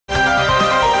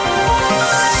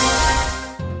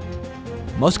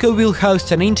Moscow will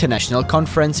host an international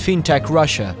conference FinTech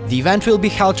Russia. The event will be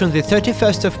held on the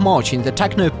 31st of March in the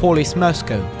technopolis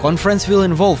Moscow. Conference will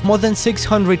involve more than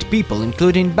 600 people,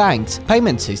 including banks,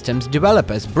 payment systems,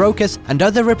 developers, brokers and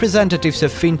other representatives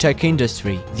of FinTech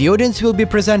industry. The audience will be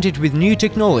presented with new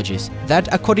technologies that,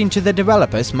 according to the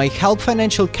developers, may help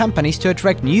financial companies to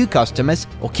attract new customers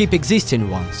or keep existing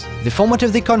ones. The format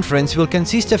of the conference will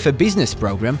consist of a business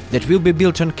program that will be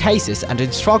built on cases and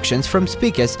instructions from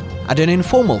speakers, and an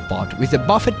informal part with a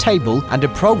buffet table and a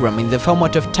program in the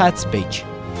format of TED speech.